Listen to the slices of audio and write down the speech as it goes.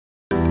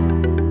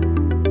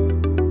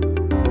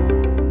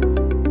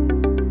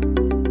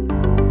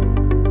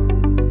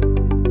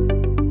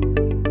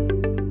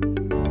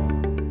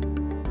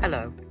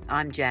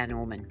I'm Jan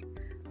Orman,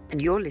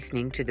 and you're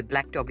listening to the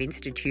Black Dog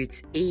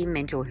Institute's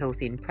E-Mental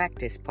Health in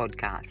Practice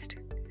podcast.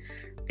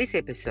 This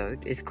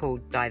episode is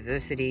called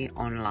Diversity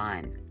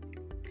Online.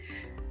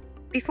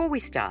 Before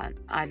we start,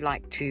 I'd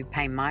like to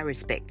pay my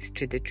respects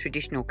to the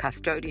traditional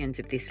custodians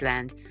of this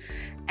land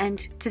and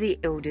to the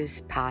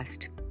elders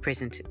past,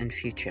 present and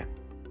future.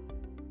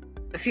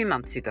 A few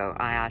months ago,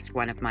 I asked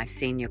one of my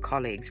senior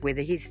colleagues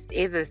whether he's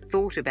ever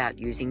thought about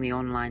using the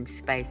online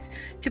space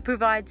to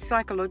provide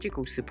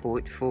psychological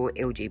support for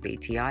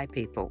LGBTI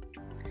people.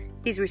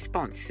 His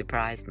response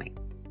surprised me.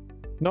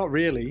 Not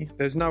really.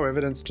 There's no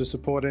evidence to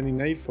support any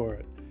need for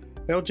it.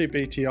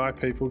 LGBTI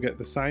people get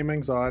the same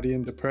anxiety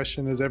and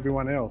depression as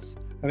everyone else,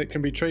 and it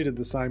can be treated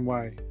the same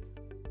way.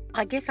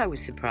 I guess I was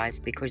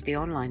surprised because the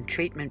online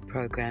treatment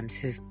programs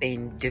have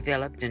been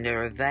developed and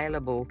are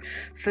available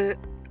for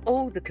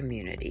all the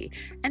community,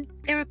 and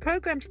there are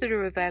programs that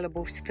are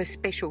available for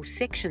special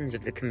sections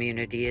of the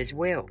community as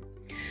well.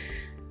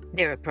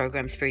 There are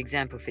programs, for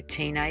example, for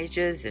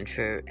teenagers and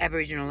for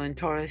Aboriginal and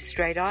Torres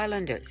Strait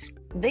Islanders.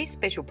 These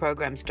special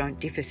programs don't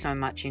differ so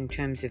much in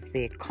terms of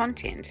their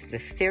content, the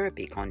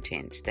therapy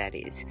content, that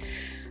is,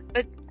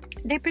 but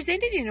they're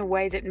presented in a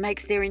way that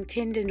makes their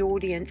intended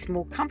audience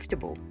more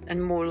comfortable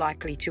and more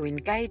likely to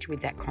engage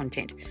with that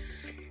content.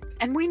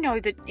 And we know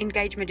that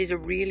engagement is a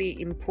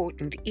really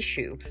important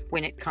issue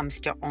when it comes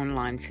to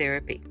online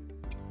therapy.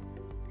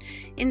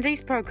 In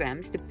these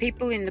programs, the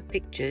people in the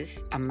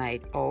pictures are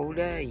made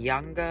older,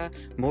 younger,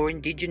 more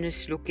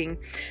Indigenous looking,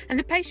 and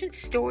the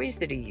patients' stories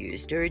that are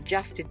used are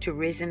adjusted to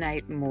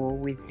resonate more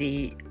with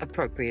the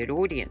appropriate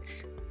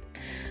audience.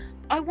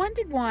 I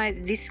wondered why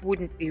this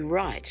wouldn't be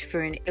right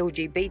for an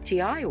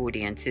LGBTI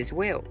audience as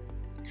well.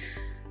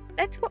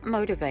 That's what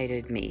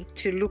motivated me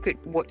to look at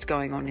what's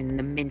going on in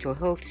the mental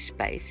health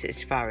space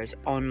as far as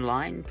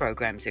online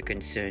programs are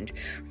concerned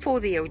for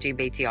the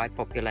LGBTI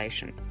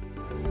population.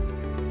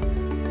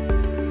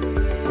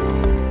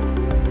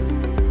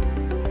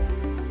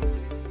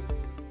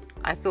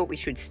 I thought we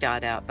should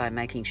start out by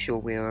making sure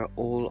we're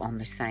all on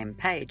the same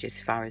page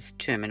as far as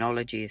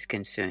terminology is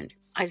concerned.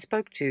 I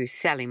spoke to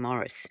Sally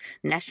Morris,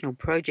 National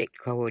Project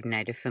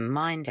Coordinator for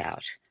Mind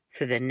Out,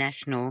 for the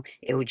National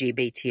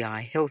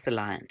LGBTI Health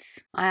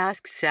Alliance. I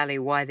asked Sally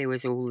why there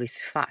was all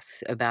this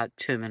fuss about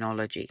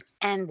terminology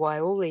and why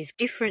all these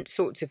different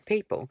sorts of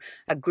people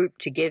are grouped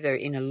together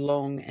in a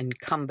long and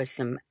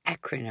cumbersome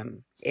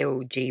acronym,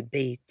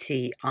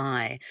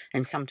 LGBTI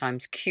and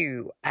sometimes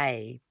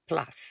QA+.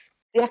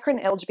 The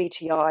acronym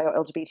LGBTI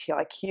or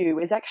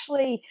LGBTIQ is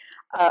actually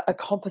a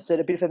composite,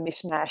 a bit of a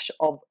mishmash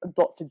of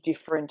lots of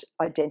different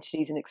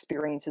identities and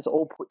experiences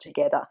all put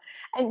together.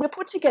 And we're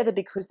put together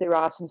because there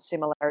are some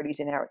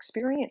similarities in our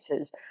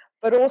experiences,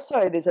 but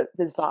also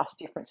there's vast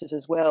differences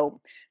as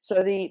well.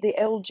 So the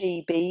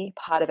LGB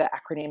part of our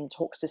acronym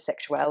talks to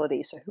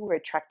sexuality, so who we're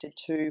attracted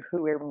to,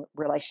 who we're in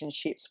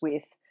relationships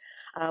with.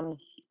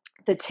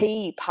 The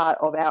T part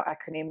of our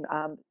acronym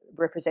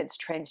represents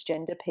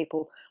transgender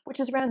people, which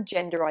is around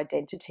gender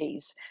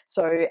identities.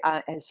 So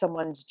as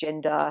someone's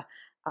gender,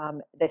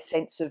 their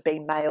sense of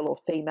being male or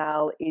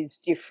female is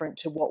different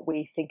to what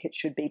we think it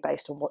should be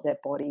based on what their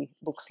body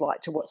looks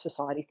like, to what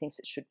society thinks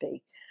it should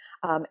be.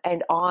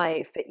 And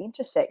I for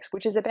intersex,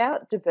 which is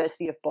about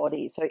diversity of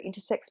bodies. So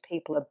intersex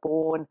people are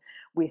born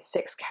with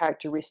sex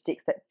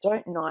characteristics that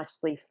don't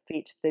nicely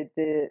fit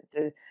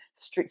the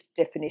strict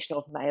definition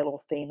of male or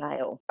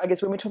female. I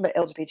guess when we're talking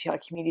about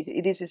LGBTI communities,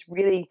 it is this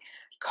really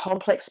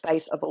complex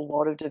space of a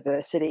lot of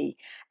diversity.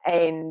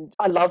 And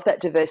I love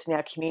that diversity in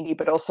our community,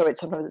 but also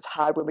sometimes it's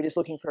hard when we're just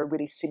looking for a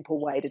really simple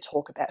way to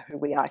talk about who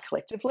we are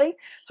collectively.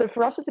 So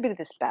for us, it's a bit of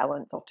this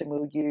balance. Often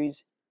we'll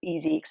use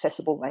easy,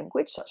 accessible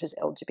language such as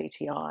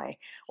LGBTI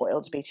or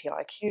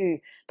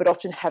LGBTIQ, but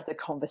often have the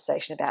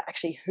conversation about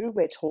actually who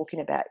we're talking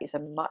about is a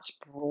much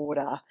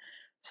broader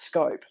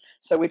scope.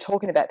 So we're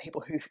talking about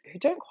people who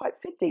don't quite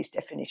fit these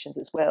definitions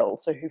as well,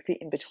 so who fit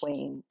in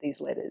between these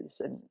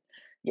letters. And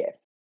yeah.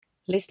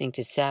 Listening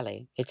to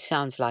Sally, it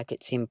sounds like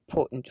it's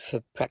important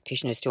for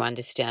practitioners to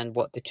understand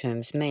what the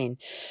terms mean,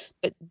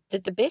 but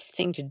that the best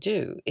thing to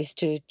do is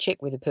to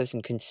check with the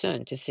person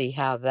concerned to see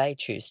how they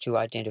choose to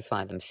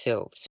identify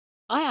themselves.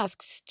 I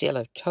asked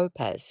Stella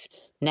Topaz,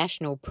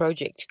 National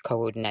Project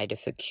Coordinator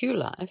for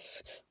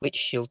QLife, which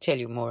she'll tell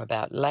you more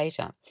about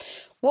later,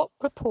 what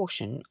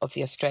proportion of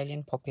the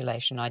Australian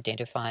population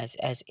identifies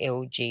as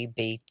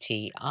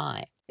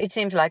LGBTI. It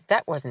seems like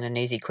that wasn't an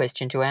easy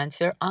question to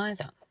answer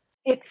either.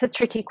 It's a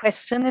tricky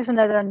question, isn't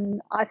it?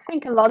 And I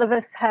think a lot of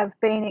us have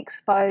been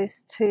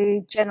exposed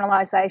to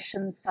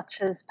generalisations such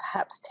as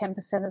perhaps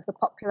 10% of the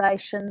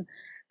population,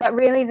 but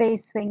really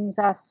these things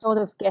are sort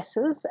of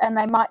guesses and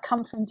they might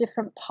come from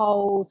different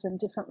polls and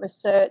different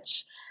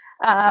research.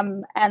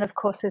 And of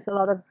course, there's a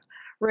lot of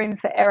room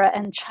for error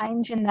and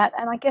change in that.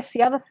 And I guess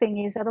the other thing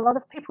is that a lot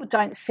of people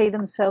don't see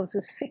themselves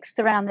as fixed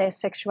around their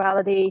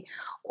sexuality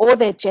or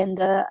their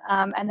gender,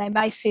 and they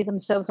may see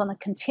themselves on a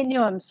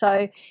continuum.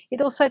 So it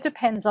also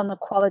depends on the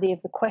quality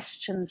of the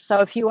question.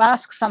 So if you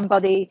ask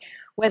somebody,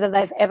 whether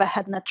they've ever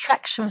had an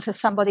attraction for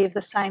somebody of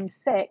the same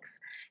sex,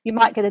 you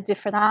might get a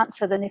different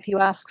answer than if you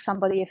ask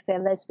somebody if they're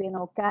lesbian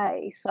or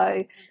gay.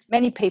 So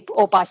many people,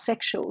 or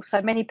bisexual, so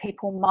many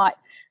people might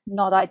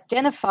not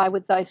identify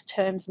with those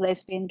terms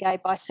lesbian, gay,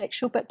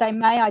 bisexual, but they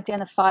may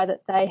identify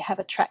that they have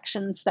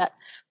attractions that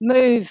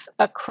move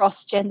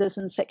across genders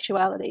and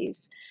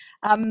sexualities.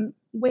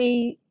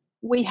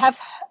 We have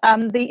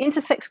the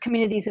intersex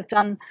communities have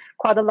done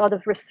quite a lot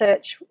of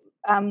research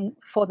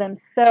for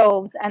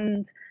themselves,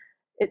 and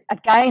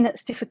again,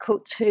 it's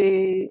difficult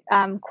to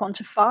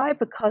quantify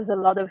because a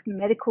lot of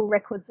medical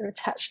records are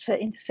attached to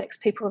intersex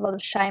people. A lot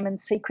of shame and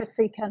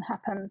secrecy can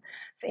happen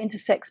for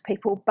intersex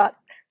people, but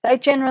they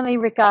generally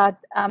regard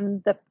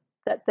that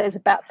there's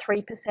about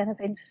 3% of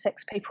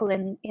intersex people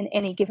in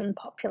any given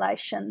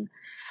population.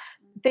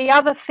 The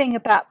other thing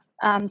about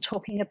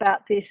talking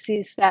about this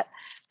is that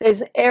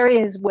there's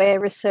areas where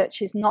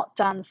research is not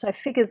done, so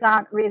figures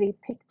aren't really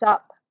picked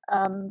up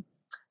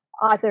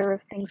either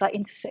of things like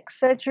intersex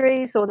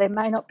surgeries, or there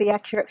may not be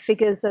accurate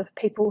figures of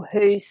people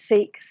who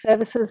seek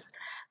services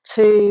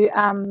to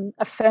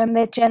affirm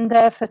their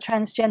gender for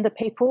transgender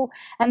people.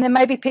 And there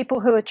may be people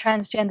who are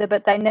transgender,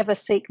 but they never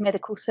seek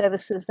medical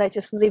services. They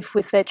just live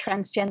with their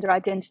transgender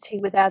identity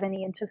without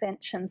any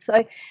intervention.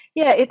 So,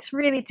 yeah, it's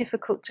really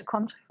difficult to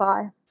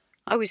quantify.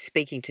 I was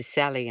speaking to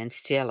Sally and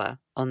Stella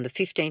on the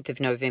 15th of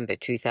November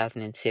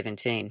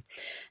 2017,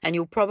 and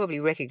you'll probably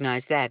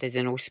recognise that as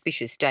an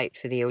auspicious date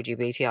for the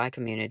LGBTI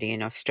community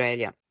in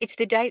Australia. It's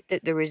the date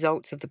that the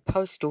results of the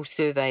postal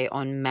survey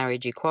on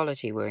marriage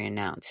equality were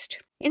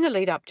announced. In the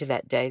lead up to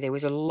that day, there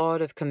was a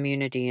lot of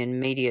community and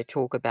media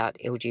talk about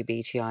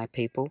LGBTI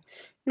people,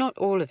 not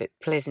all of it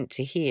pleasant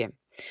to hear.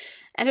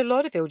 And a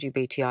lot of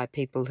LGBTI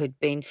people had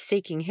been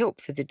seeking help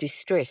for the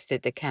distress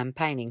that the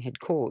campaigning had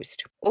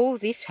caused. All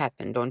this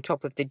happened on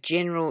top of the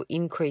general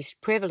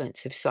increased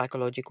prevalence of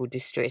psychological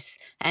distress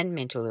and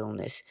mental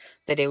illness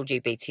that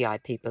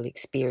LGBTI people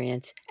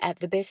experience at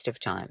the best of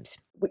times.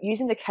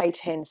 Using the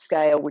K10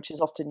 scale, which is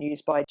often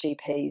used by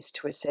GPs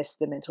to assess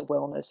the mental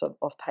wellness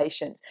of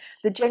patients,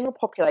 the general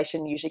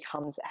population usually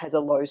has a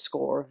low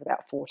score of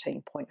about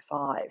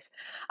 14.5.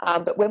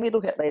 But when we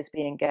look at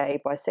lesbian,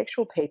 gay,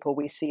 bisexual people,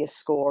 we see a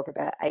score of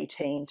about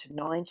 18 to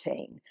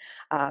 19.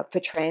 For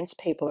trans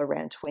people,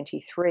 around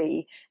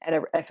 23,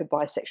 and for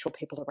bisexual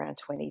people, around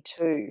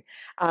 22,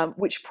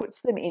 which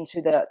puts them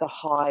into the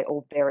high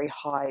or very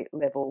high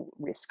level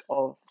risk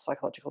of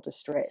psychological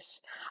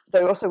distress.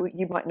 Though also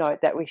you might note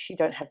that we actually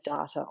don't have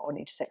data on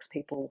intersex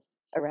people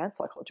around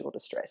psychological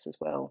distress as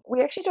well.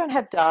 We actually don't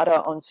have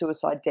data on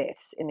suicide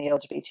deaths in the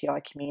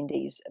LGBTI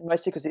communities,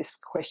 mostly because this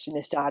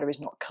data is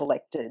not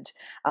collected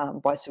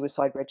by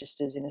suicide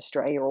registers in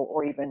Australia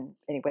or even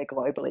anywhere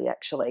globally,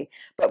 actually.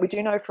 But we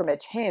do know from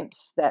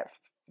attempts that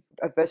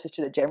versus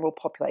to the general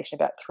population,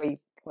 about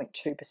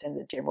 3.2% of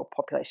the general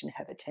population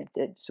have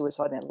attempted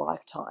suicide in their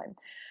lifetime.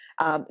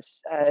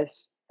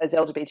 As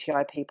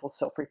LGBTI people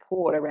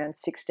self-report, around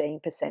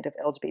 16% of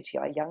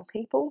LGBTI young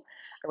people,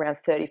 around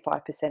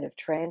 35% of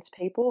trans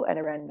people, and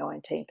around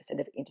 19%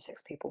 of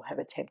intersex people have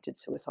attempted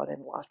suicide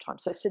in a lifetime.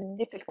 So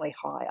significantly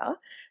higher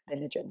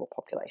than the general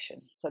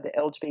population. So the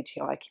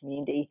LGBTI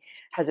community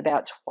has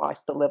about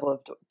twice the level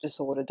of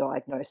disorder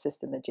diagnosis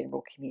than the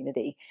general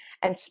community.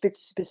 And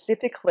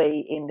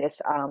specifically in this,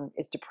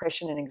 is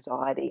depression and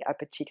anxiety are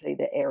particularly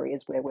the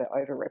areas where we're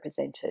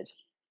overrepresented.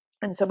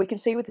 And so we can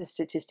see with the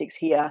statistics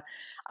here,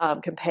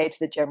 compared to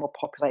the general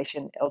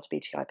population,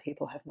 LGBTI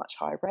people have much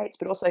higher rates,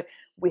 but also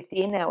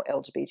within our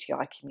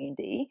LGBTI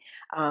community,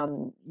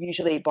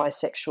 usually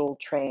bisexual,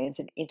 trans,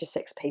 and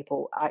intersex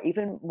people are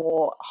even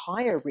more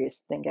higher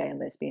risk than gay and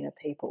lesbian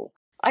people.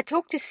 I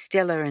talked to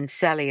Stella and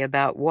Sally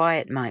about why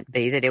it might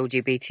be that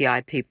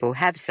LGBTI people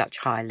have such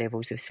high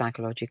levels of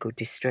psychological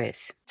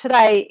distress.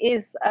 Today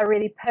is a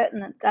really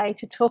pertinent day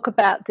to talk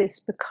about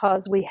this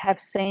because we have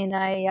seen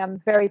a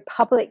very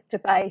public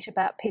debate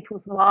about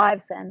people's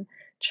lives and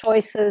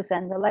choices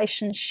and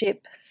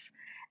relationships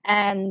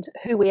and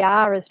who we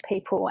are as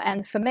people.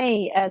 And for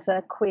me, as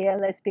a queer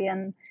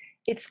lesbian,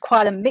 it's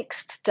quite a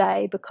mixed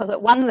day because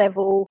at one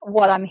level,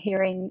 what I'm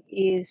hearing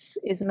is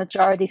a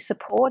majority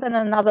support, and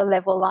at another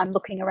level, I'm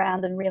looking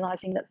around and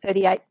realising that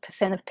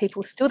 38% of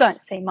people still don't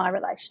see my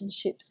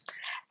relationships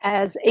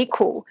as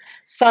equal.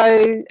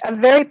 So a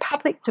very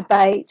public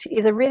debate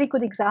is a really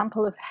good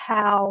example of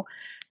how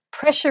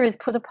pressure is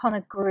put upon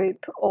a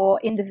group or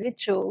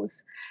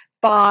individuals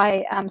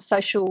by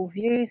social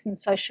views and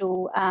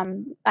social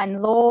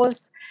and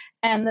laws,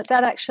 and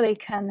that actually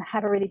can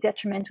have a really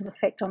detrimental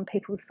effect on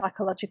people's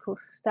psychological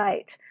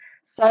state.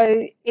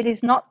 So it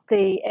is not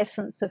the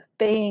essence of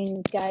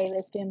being gay,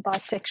 lesbian,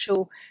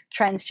 bisexual,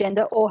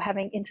 transgender, or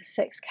having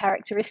intersex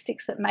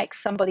characteristics that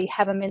makes somebody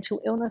have a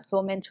mental illness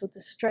or mental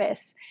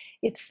distress.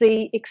 It's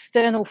the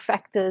external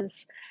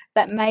factors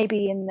that may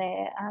be in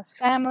their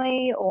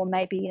family or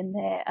maybe in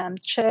their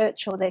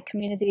church or their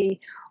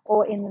community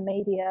or in the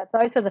media.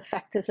 Those are the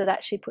factors that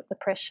actually put the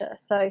pressure.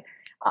 So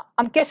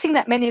I'm guessing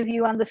that many of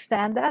you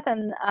understand that,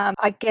 and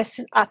I guess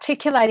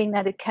articulating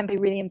that it can be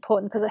really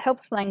important because it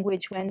helps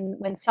language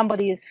when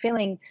somebody is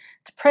feeling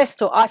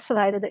depressed or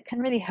isolated. It can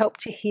really help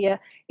to hear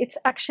it's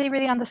actually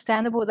really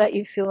understandable that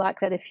you feel like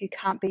that if you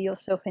can't be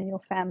yourself in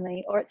your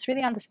family, or it's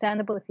really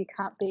understandable if you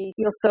can't be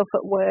yourself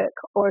at work,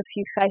 or if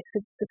you face a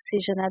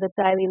decision at a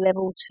daily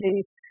level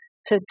to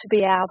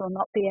be out or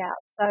not be out.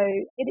 So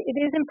it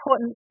is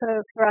important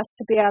for us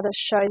to be able to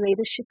show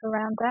leadership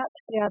around that,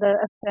 to be able to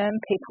affirm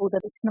people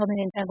that it's not an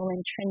internal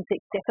intrinsic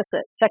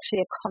deficit. It's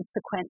actually a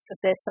consequence of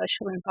their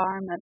social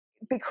environment.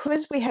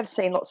 Because we have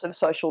seen lots of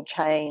social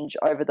change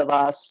over the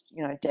last,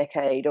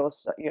 decade or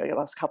so,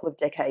 last couple of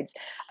decades,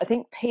 I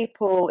think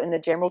people in the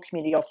general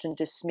community often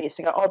dismiss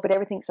and go, "Oh, but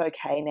everything's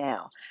okay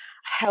now."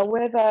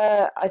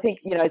 However, I think,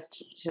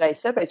 today's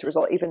survey's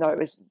result, even though it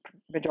was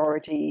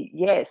majority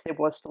yes, there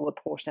was still a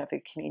portion of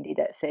the community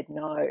that said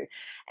no.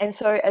 And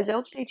so as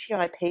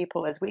LGBTI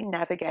people, as we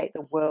navigate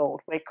the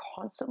world, we're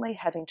constantly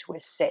having to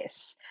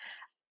assess,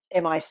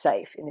 am I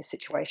safe in this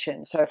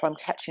situation? So if I'm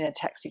catching a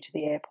taxi to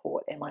the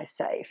airport, am I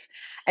safe?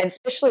 And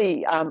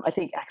especially, I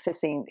think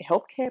accessing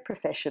healthcare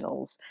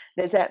professionals,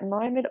 there's that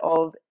moment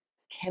of,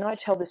 can I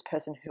tell this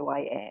person who I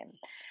am?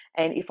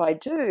 And if I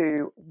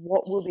do,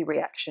 what will the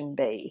reaction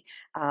be?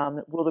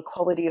 Will the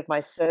quality of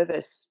my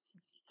service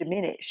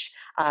diminish?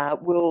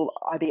 Will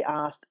I be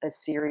asked a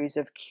series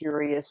of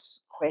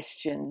curious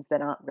questions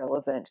that aren't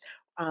relevant?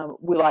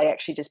 Will I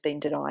actually just be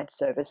denied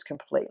service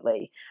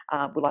completely?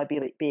 Will I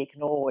be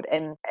ignored?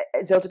 And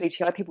as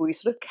LGBTI people, we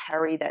sort of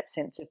carry that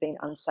sense of being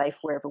unsafe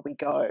wherever we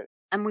go.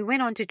 And we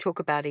went on to talk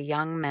about a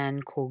young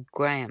man called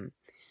Graham,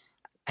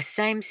 a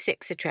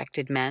same-sex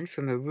attracted man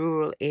from a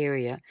rural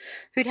area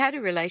who'd had a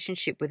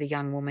relationship with a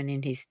young woman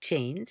in his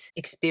teens,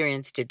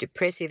 experienced a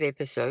depressive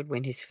episode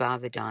when his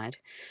father died,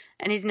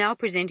 and is now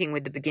presenting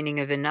with the beginning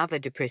of another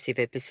depressive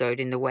episode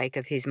in the wake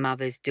of his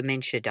mother's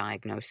dementia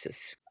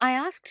diagnosis. I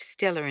asked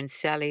Stella and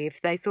Sally if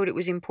they thought it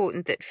was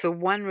important that for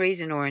one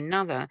reason or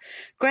another,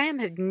 Graham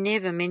had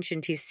never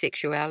mentioned his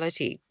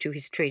sexuality to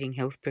his treating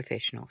health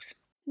professionals.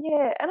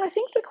 Yeah, and I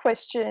think the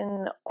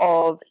question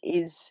of,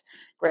 is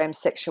Graham's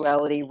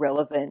sexuality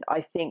relevant? I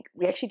think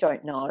we actually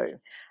don't know.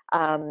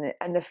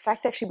 And the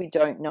fact actually we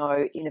don't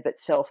know in of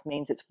itself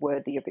means it's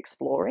worthy of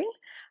exploring.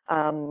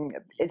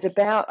 It's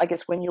about, I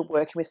guess, when you're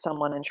working with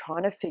someone and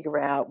trying to figure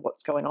out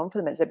what's going on for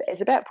them,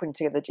 it's about putting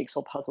together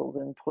jigsaw puzzles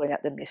and pulling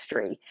out the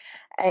mystery.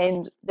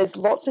 And there's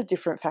lots of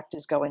different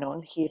factors going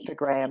on here for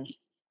Graham.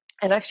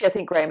 And actually, I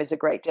think Graham is a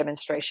great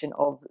demonstration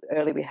of,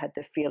 earlier we had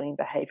the feeling,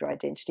 behaviour,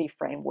 identity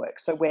framework.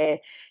 So where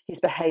his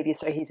behaviour,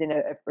 so he's in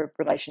a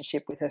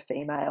relationship with a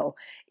female,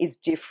 is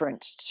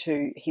different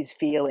to his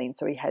feelings.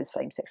 So he has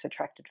same-sex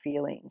attracted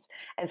feelings.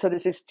 And so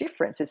there's this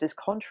difference, there's this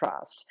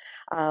contrast.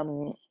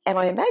 And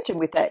I imagine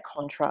with that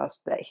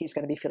contrast that he's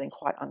going to be feeling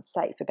quite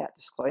unsafe about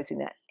disclosing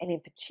that. And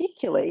in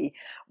particularly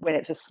when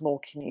it's a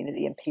small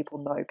community and people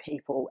know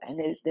people, and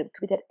there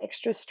could be that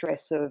extra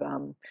stress of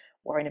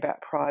worrying about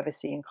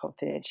privacy and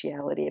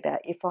confidentiality, about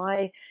if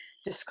I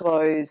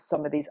disclose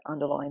some of these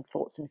underlying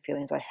thoughts and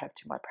feelings I have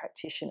to my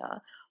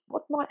practitioner,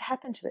 what might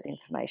happen to that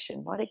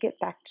information? Might it get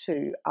back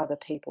to other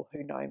people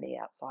who know me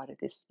outside of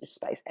this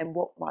space? And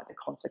what might the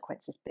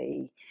consequences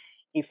be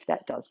if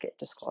that does get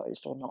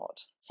disclosed or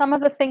not? Some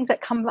of the things that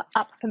come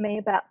up for me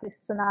about this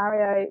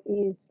scenario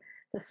is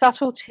the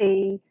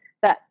subtlety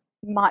that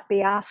might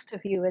be asked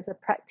of you as a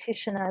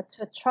practitioner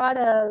to try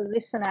to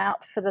listen out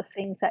for the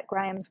things that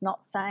Graham's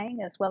not saying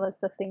as well as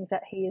the things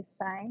that he is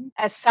saying.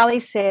 As Sally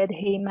said,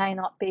 he may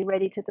not be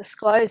ready to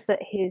disclose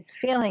that his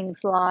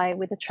feelings lie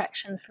with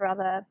attraction for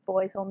other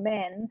boys or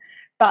men,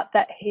 but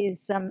that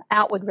his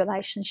outward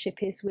relationship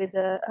is with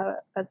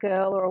a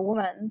girl or a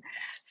woman.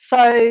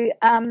 So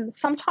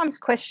sometimes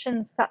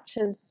questions such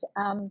as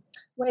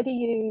where do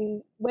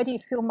you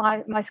feel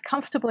most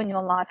comfortable in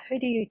your life? Who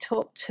do you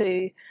talk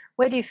to?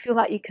 Where do you feel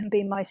like you can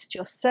be most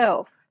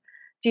yourself?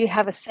 Do you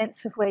have a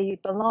sense of where you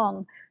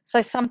belong?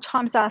 So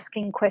sometimes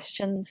asking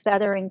questions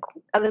that are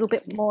a little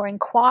bit more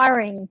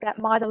inquiring, that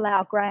might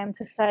allow Graham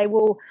to say,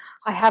 well,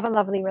 I have a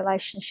lovely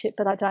relationship,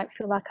 but I don't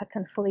feel like I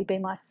can fully be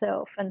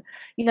myself. And,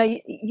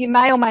 you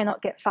may or may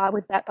not get far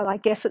with that, but I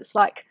guess it's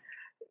like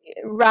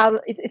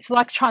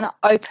trying to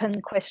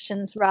open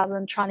questions rather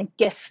than trying to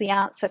guess the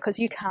answer, because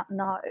you can't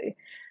know.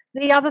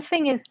 The other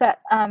thing is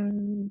that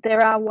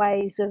there are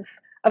ways of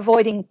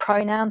avoiding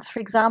pronouns, for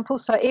example.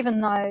 So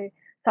even though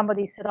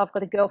somebody said, I've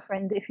got a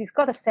girlfriend, if you've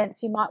got a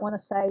sense, you might want to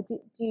say, do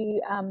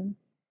you,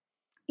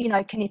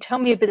 can you tell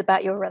me a bit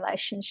about your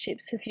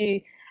relationships? Have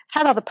you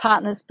had other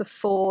partners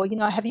before?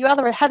 Have you had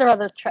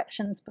other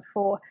attractions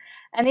before?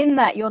 And in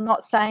that, you're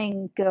not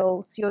saying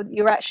girls,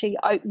 you're actually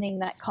opening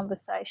that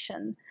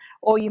conversation.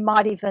 Or you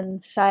might even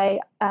say,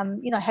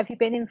 have you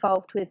been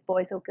involved with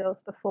boys or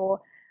girls before?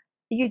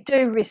 You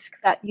do risk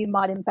that you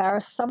might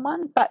embarrass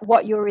someone, but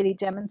what you're really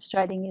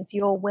demonstrating is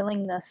your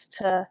willingness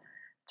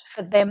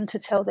for them to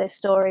tell their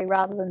story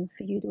rather than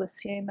for you to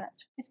assume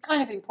it. It's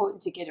kind of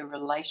important to get a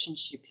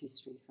relationship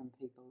history from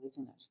people,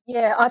 isn't it?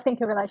 Yeah, I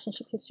think a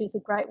relationship history is a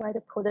great way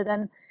to put it.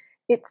 And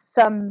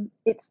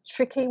it's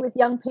tricky with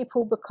young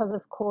people because,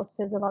 of course,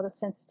 there's a lot of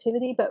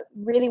sensitivity, but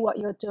really what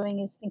you're doing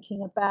is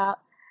thinking about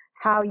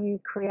how you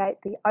create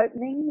the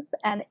openings.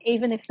 And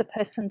even if the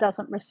person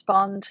doesn't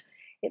respond,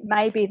 it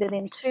may be that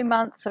in 2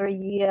 months or a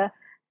year,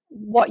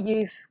 what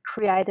you've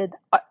created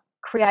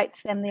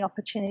creates them the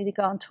opportunity to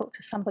go and talk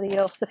to somebody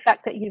else. The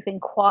fact that you've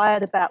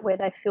inquired about where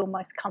they feel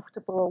most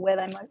comfortable or where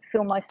they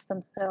feel most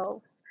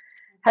themselves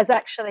has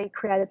actually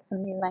created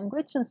some new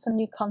language and some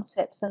new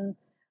concepts. And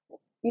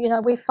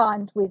we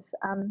find with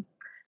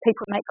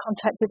people make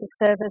contact with the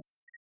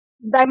service,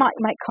 they might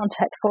make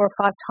contact 4 or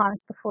 5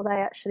 times before they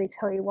actually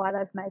tell you why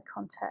they've made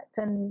contact.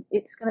 And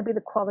it's going to be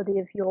the quality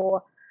of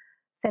your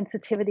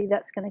sensitivity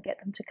that's going to get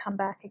them to come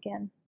back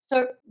again.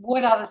 So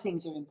what other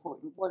things are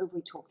important? What have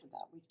we talked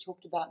about? We've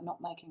talked about not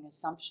making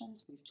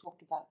assumptions. We've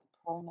talked about the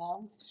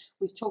pronouns.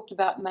 We've talked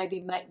about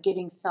maybe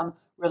getting some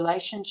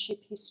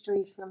relationship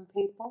history from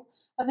people.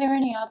 Are there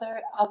any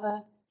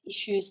other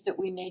issues that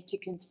we need to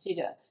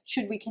consider?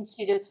 Should we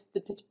consider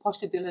the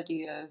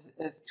possibility of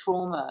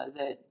trauma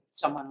that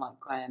someone like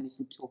Graham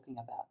isn't talking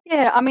about?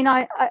 Yeah, I mean,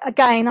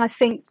 I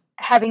think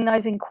having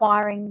those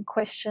inquiring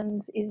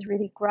questions is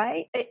really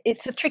great.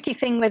 It's a tricky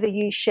thing whether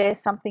you share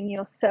something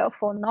yourself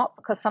or not,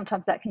 because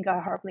sometimes that can go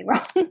horribly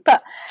wrong.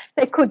 But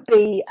there could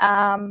be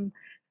some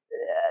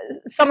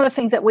of the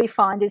things that we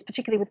find is,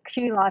 particularly with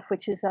QLife,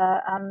 which is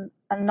an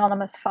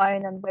anonymous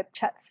phone and web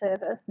chat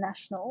service,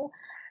 national,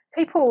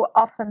 people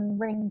often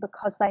ring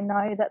because they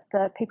know that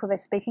the people they're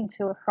speaking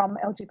to are from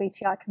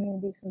LGBTI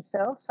communities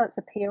themselves, so it's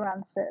a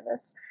peer-run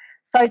service.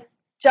 So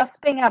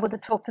just being able to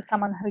talk to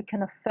someone who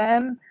can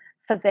affirm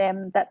for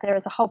them that there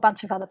is a whole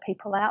bunch of other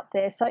people out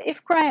there. So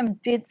if Graham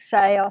did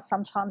say, oh,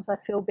 sometimes I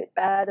feel a bit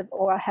bad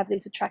or I have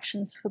these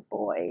attractions for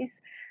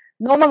boys,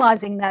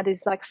 normalising that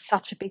is like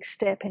such a big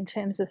step in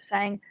terms of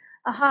saying,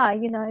 aha,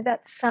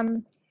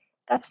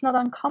 that's not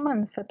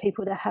uncommon for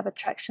people to have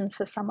attractions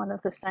for someone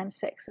of the same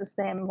sex as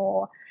them,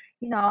 or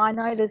I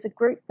know there's a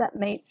group that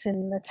meets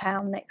in the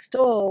town next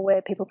door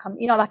where people come,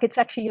 it's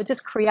actually, you're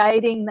just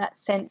creating that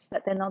sense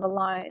that they're not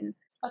alone.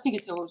 I think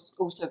it's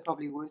also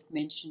probably worth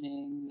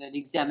mentioning that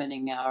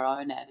examining our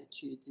own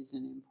attitudes is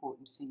an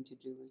important thing to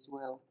do as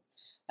well.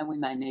 And we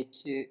may need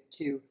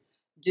to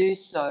do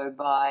so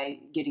by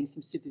getting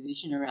some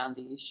supervision around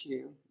the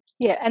issue.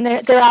 Yeah, and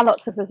there are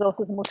lots of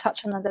resources, and we'll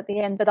touch on that at the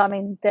end. But I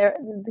mean,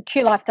 the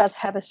QLife does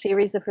have a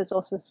series of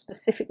resources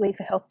specifically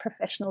for health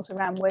professionals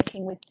around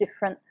working with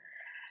different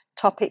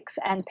topics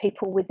and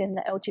people within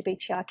the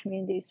LGBTI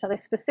community. So they're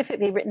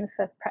specifically written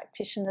for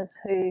practitioners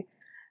who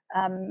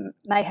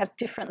may have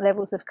different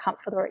levels of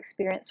comfort or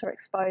experience or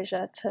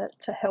exposure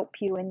to help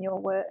you in your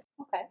work.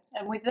 Okay,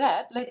 and with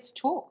that, let's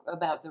talk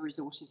about the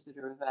resources that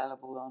are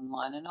available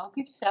online. And I'll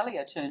give Sally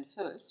a turn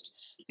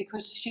first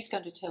because she's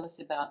going to tell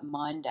us about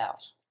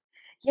MindOut.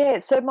 Yeah,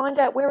 so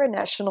MindOut, we're a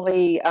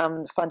nationally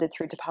funded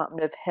through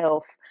Department of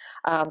Health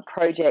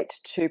project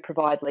to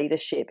provide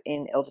leadership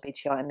in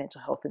LGBTI and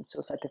mental health and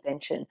suicide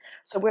prevention.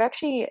 So we're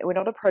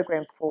not a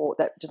program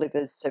that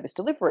delivers service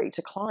delivery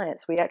to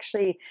clients. We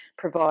actually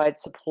provide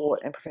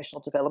support and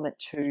professional development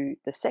to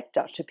the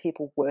sector, to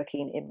people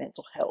working in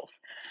mental health.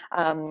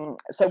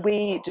 So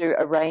we do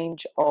a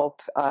range of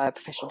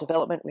professional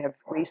development. We have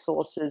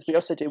resources. We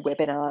also do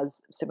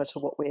webinars similar to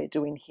what we're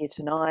doing here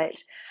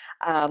tonight.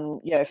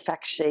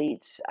 Fact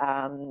sheets.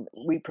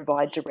 We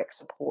provide direct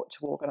support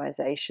to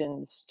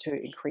organisations to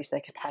increase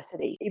their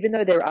capacity. Even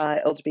though there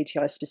are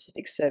LGBTI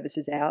specific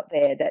services out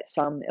there that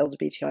some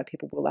LGBTI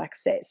people will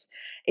access,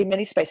 in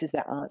many spaces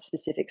there aren't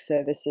specific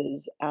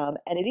services, and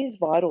it is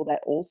vital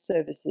that all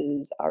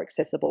services are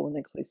accessible and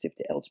inclusive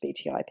to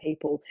LGBTI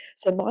people.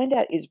 So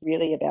MindOut is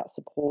really about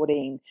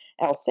supporting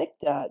our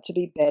sector to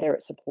be better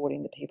at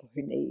supporting the people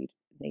who need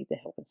the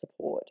help and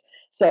support.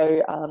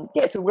 So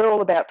so we're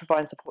all about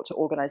providing support to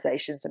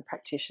organisations and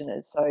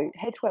practitioners. So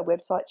head to our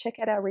website, check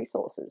out our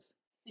resources.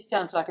 This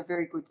sounds like a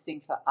very good thing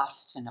for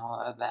us to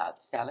know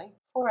about, Sally.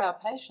 For our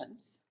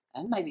patients,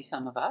 and maybe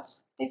some of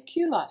us, there's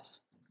QLife.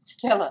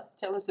 Stella,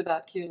 tell us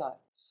about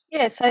QLife.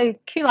 Yeah, so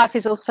QLife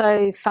is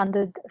also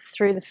funded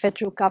through the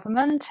federal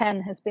government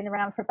and has been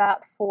around for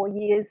about 4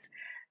 years.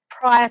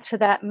 Prior to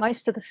that,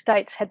 most of the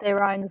states had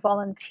their own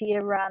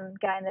volunteer-run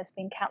gay and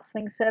lesbian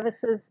counselling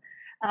services.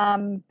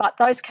 But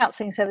those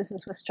counselling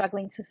services were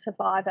struggling to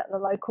survive at the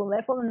local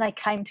level, and they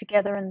came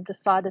together and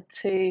decided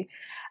to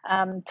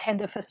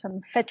tender for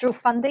some federal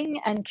funding,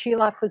 and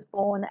QLife was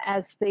born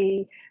as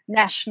the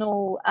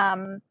national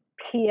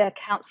peer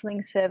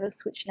counselling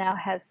service, which now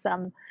has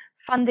some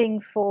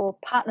funding for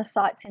partner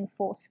sites in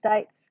 4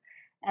 states.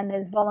 And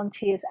there's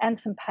volunteers and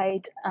some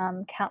paid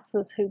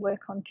counsellors who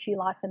work on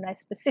QLife, and they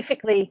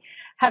specifically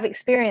have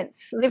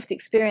lived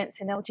experience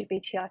in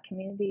LGBTI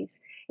communities.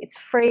 It's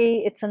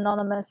free, it's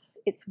anonymous,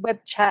 it's web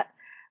chat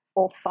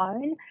or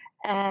phone,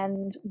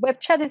 and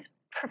web chat is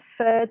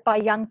preferred by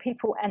young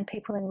people and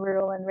people in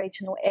rural and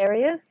regional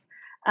areas,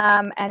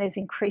 and is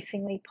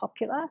increasingly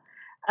popular.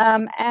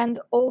 And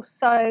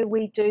also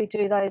we do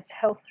those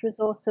health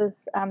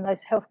resources,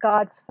 those health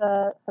guides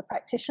for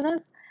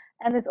practitioners.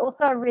 And there's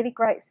also a really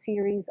great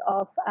series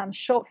of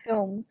short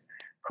films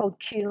called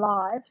Q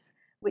Lives,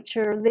 which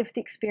are lived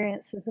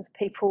experiences of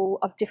people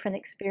of different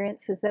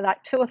experiences. They're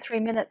like 2 or 3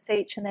 minutes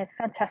each, and they're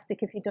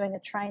fantastic if you're doing a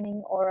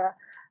training or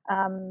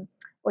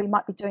you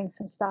might be doing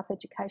some staff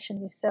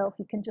education yourself.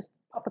 You can just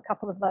pop a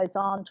couple of those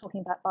on,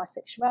 talking about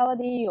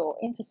bisexuality or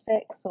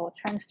intersex or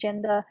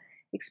transgender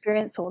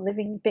experience or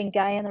being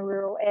gay in a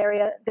rural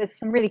area. There's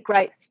some really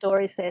great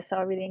stories there, so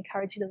I really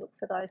encourage you to look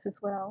for those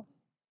as well.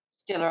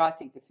 Stella, I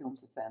think the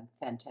films are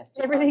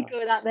fantastic. They're really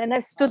good, aren't they? And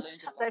they've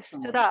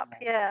stood up,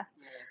 yeah.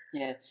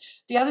 Yeah.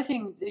 The other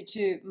thing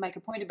to make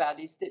a point about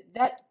is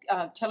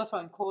that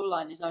telephone call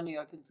line is only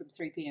open from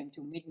 3 p.m.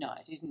 till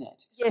midnight, isn't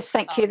it? Yes,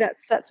 thank you.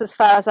 That's as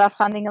far as our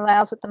funding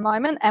allows at the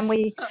moment, and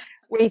we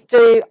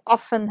do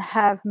often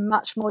have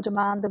much more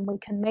demand than we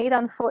can meet,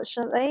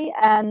 unfortunately,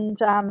 and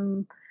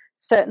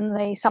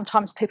certainly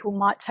sometimes people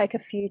might take a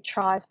few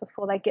tries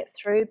before they get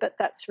through, but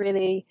that's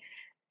really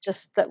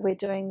just that we're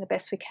doing the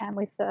best we can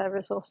with the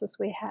resources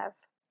we have.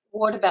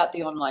 What about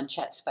the online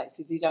chat space?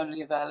 Is it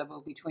only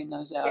available between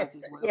those hours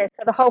as well? Yes,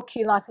 so the whole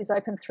Q Life is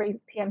open 3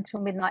 p.m. till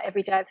midnight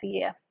every day of the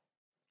year.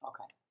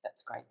 Okay,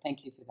 that's great.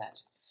 Thank you for that.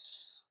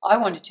 I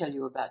want to tell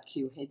you about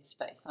Q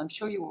Headspace. I'm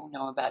sure you all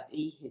know about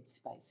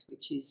eHeadspace,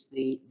 which is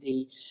the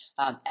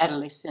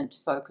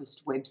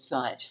adolescent-focused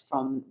website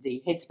from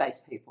the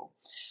Headspace people.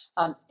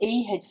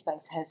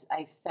 eHeadspace has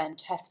a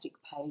fantastic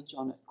page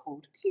on it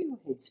called Q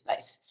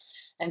Headspace,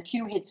 and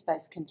Q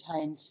Headspace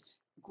contains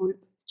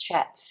group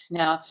chats.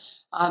 Now,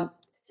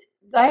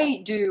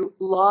 they do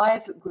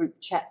live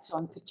group chats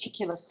on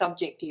particular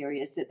subject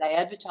areas that they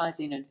advertise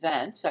in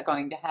advance are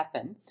going to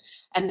happen,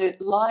 and the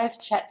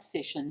live chat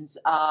sessions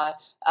are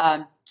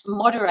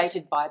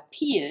moderated by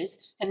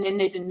peers, and then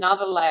there's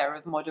another layer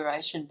of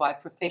moderation by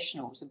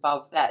professionals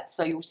above that.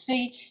 So you'll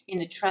see in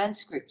the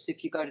transcripts,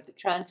 if you go to the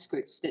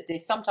transcripts, that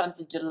there's sometimes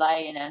a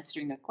delay in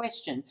answering a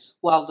question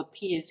while the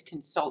peers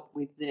consult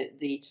with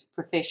the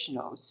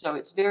professionals. So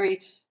it's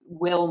very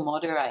well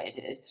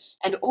moderated.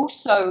 And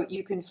also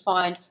you can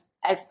find,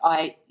 as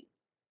I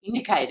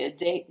indicated,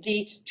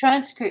 the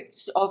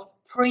transcripts of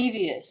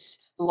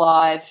previous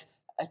live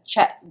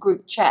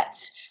group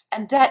chats,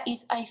 and that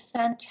is a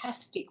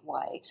fantastic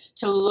way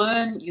to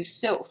learn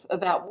yourself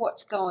about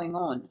what's going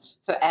on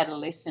for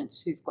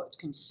adolescents who've got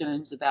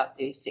concerns about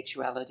their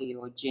sexuality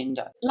or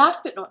gender.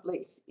 Last but not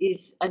least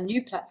is a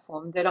new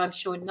platform that I'm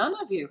sure none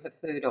of you have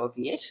heard of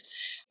yet.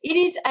 It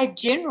is a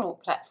general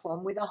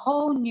platform with a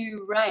whole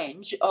new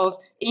range of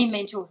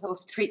e-mental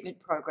health treatment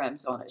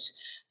programs on it.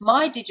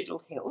 My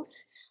Digital Health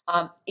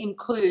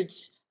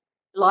includes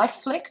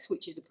LifeFlex,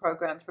 which is a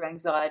program for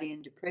anxiety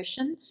and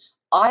depression,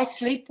 I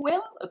Sleep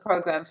Well, a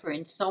program for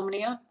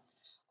insomnia,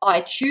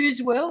 I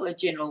Choose Well, a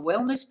general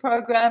wellness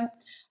program,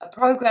 a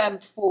program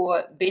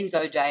for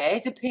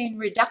benzodiazepine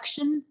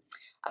reduction,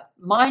 a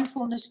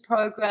mindfulness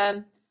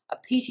program, a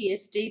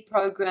PTSD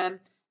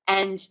program,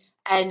 and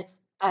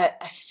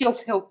a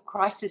self-help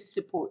crisis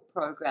support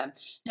program.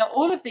 Now,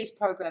 all of these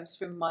programs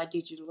from My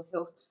Digital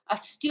Health are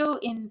still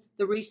in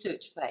the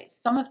research phase,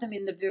 some of them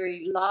in the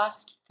very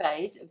last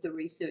phase of the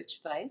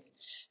research phase.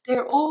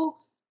 They're all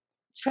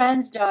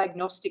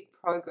transdiagnostic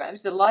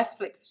programs. The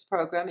LifeFlex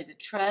program is a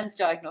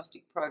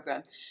transdiagnostic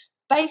program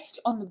based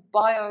on the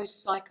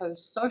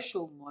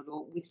biopsychosocial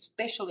model with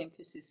special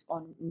emphasis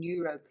on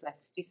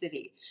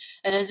neuroplasticity.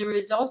 And as a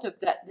result of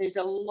that, there's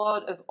a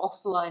lot of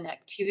offline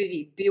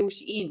activity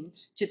built in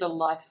to the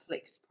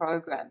LifeFlex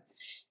program.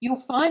 You'll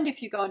find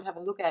if you go and have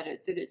a look at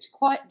it that it's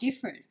quite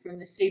different from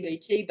the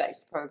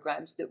CBT-based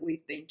programs that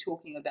we've been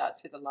talking about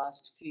for the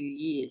last few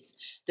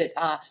years that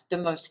are the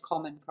most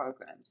common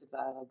programs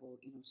available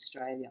in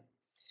Australia.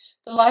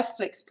 The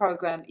LifeFlex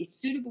program is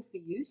suitable for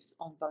use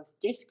on both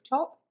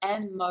desktop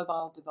and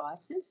mobile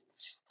devices.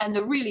 And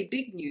the really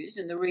big news,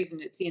 and the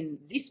reason it's in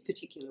this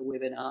particular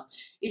webinar,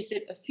 is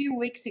that a few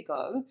weeks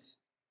ago,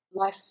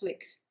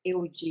 LifeFlex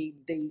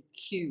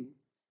LGBTQ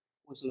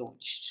was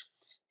launched.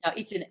 Now,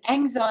 it's an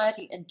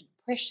anxiety and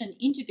depression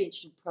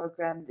intervention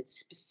program that's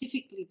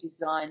specifically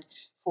designed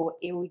for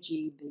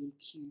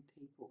LGBTQ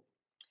people.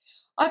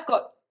 I've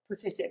got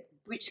Professor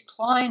Britt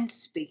Klein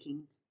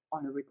speaking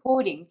on a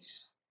recording.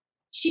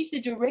 She's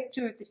the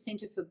director of the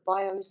Centre for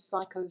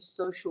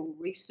Biopsychosocial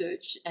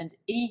Research and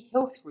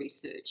e-Health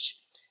Research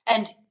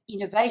and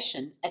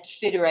Innovation at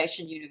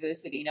Federation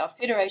University. Now,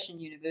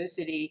 Federation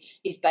University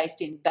is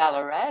based in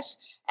Ballarat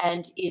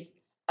and is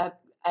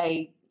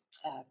a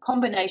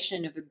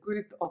combination of a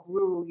group of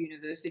rural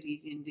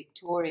universities in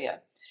Victoria.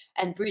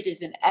 And Britt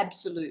is an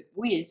absolute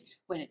whiz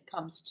when it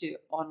comes to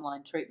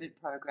online treatment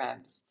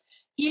programs.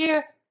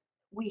 Here,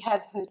 we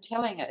have her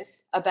telling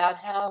us about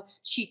how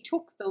she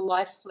took the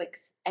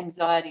LifeFlex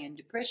anxiety and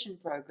depression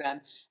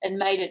program and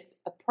made it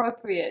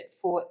appropriate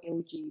for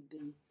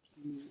LGBTQ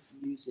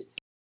users.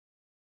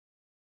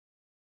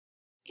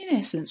 In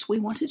essence, we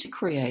wanted to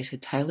create a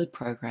tailored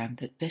program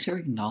that better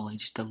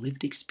acknowledged the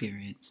lived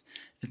experience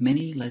of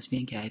many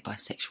lesbian, gay,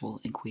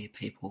 bisexual and queer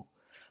people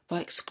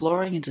by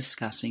exploring and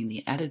discussing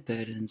the added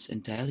burdens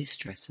and daily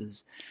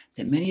stresses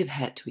that many have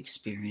had to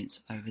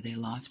experience over their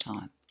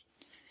lifetime.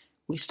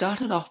 We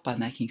started off by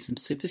making some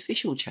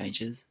superficial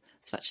changes,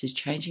 such as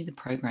changing the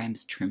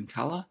program's trim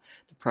colour,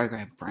 the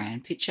program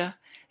brand picture,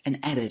 and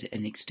added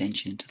an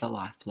extension to the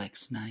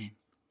LifeFlex name.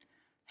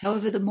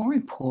 However, the more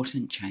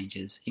important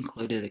changes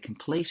included a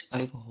complete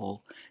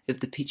overhaul of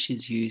the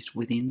pictures used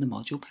within the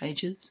module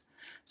pages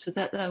so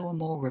that they were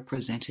more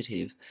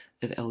representative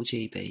of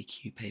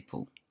LGBTQ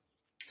people,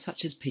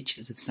 such as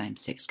pictures of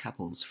same-sex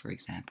couples, for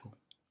example.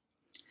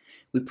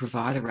 We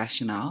provide a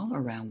rationale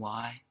around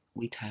why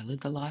we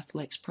tailored the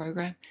LifeFlex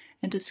program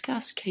and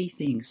discuss key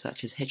things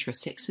such as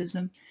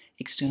heterosexism,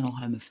 external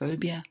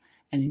homophobia,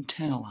 and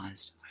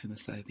internalised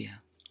homophobia.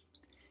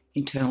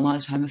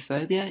 Internalised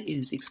homophobia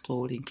is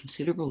explored in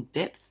considerable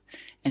depth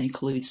and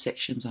includes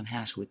sections on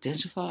how to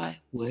identify,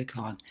 work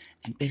on,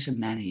 and better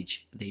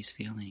manage these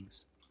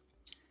feelings.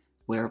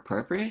 Where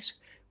appropriate,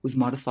 we've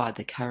modified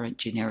the current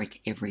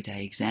generic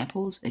everyday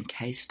examples and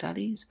case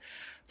studies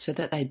so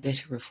that they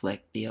better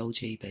reflect the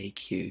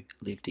LGBTQ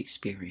lived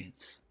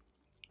experience.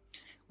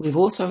 We've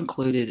also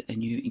included a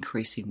new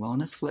increasing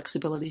wellness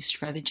flexibility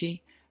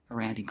strategy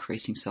around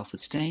increasing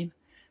self-esteem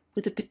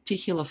with a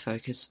particular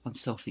focus on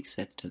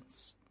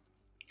self-acceptance.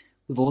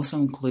 We've also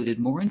included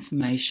more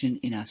information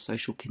in our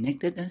social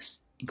connectedness,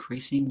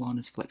 increasing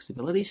wellness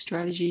flexibility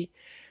strategy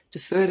to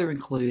further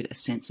include a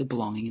sense of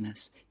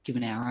belongingness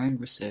given our own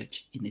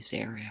research in this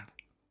area.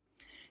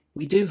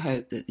 We do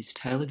hope that this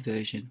tailored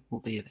version will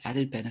be of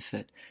added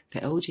benefit for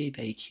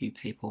LGBTQ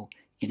people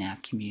in our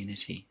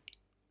community.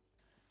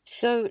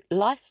 So,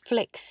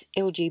 LifeFlex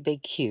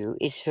LGBTQ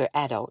is for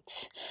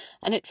adults,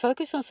 and it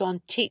focuses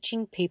on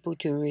teaching people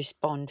to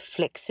respond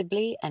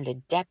flexibly and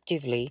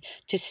adaptively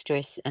to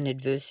stress and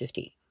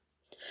adversity.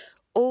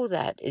 All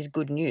that is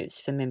good news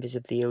for members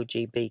of the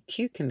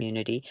LGBTQ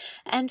community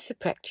and for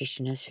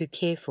practitioners who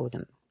care for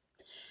them.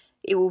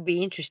 It will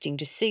be interesting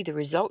to see the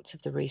results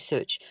of the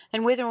research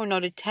and whether or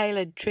not a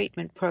tailored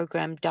treatment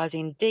program does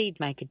indeed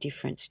make a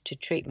difference to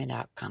treatment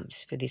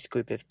outcomes for this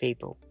group of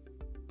people.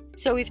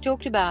 So we've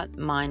talked about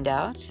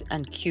MindOut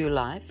and Q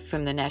Life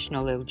from the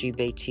National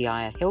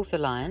LGBTI Health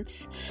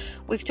Alliance.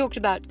 We've talked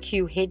about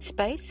Q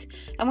Headspace,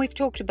 and we've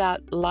talked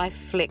about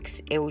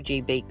LifeFlex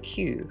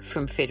LGBTQ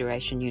from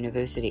Federation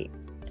University.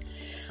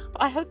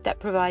 I hope that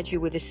provides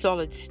you with a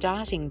solid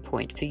starting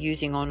point for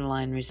using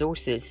online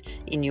resources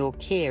in your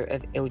care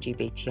of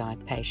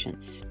LGBTI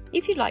patients.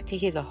 If you'd like to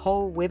hear the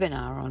whole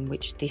webinar on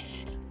which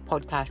this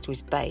podcast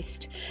was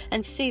based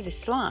and see the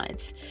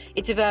slides,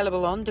 it's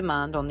available on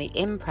demand on the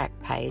MPRAC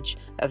page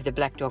of the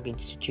Black Dog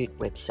Institute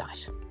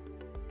website.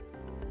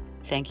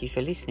 Thank you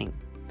for listening.